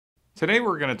Today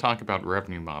we're going to talk about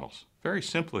revenue models. Very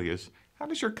simply is, how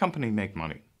does your company make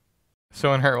money?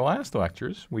 So in our last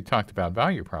lectures, we talked about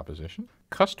value proposition,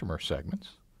 customer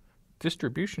segments,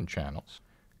 distribution channels,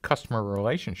 customer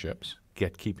relationships,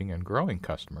 get, keeping, and growing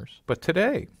customers. But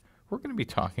today, we're going to be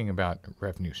talking about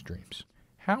revenue streams.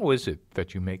 How is it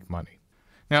that you make money?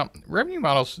 Now, revenue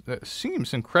models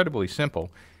seems incredibly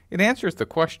simple. It answers the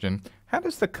question, how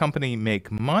does the company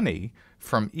make money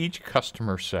from each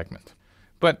customer segment?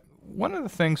 But one of the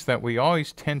things that we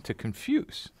always tend to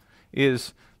confuse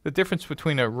is the difference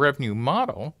between a revenue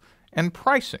model and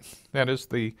pricing. That is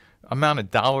the amount of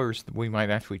dollars that we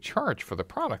might actually charge for the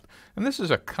product. And this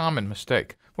is a common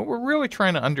mistake. What we're really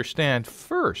trying to understand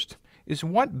first is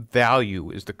what value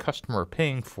is the customer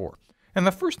paying for? And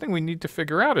the first thing we need to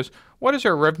figure out is, what is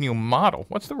our revenue model?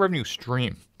 What's the revenue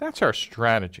stream? That's our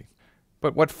strategy.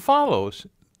 But what follows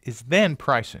is then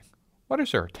pricing. What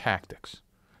is our tactics?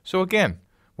 So again,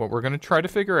 what we're going to try to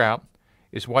figure out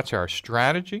is what's our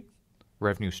strategy,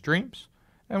 revenue streams,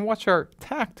 and what's our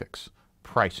tactics,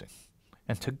 pricing.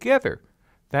 And together,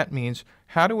 that means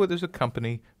how do we as a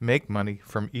company make money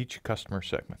from each customer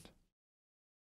segment?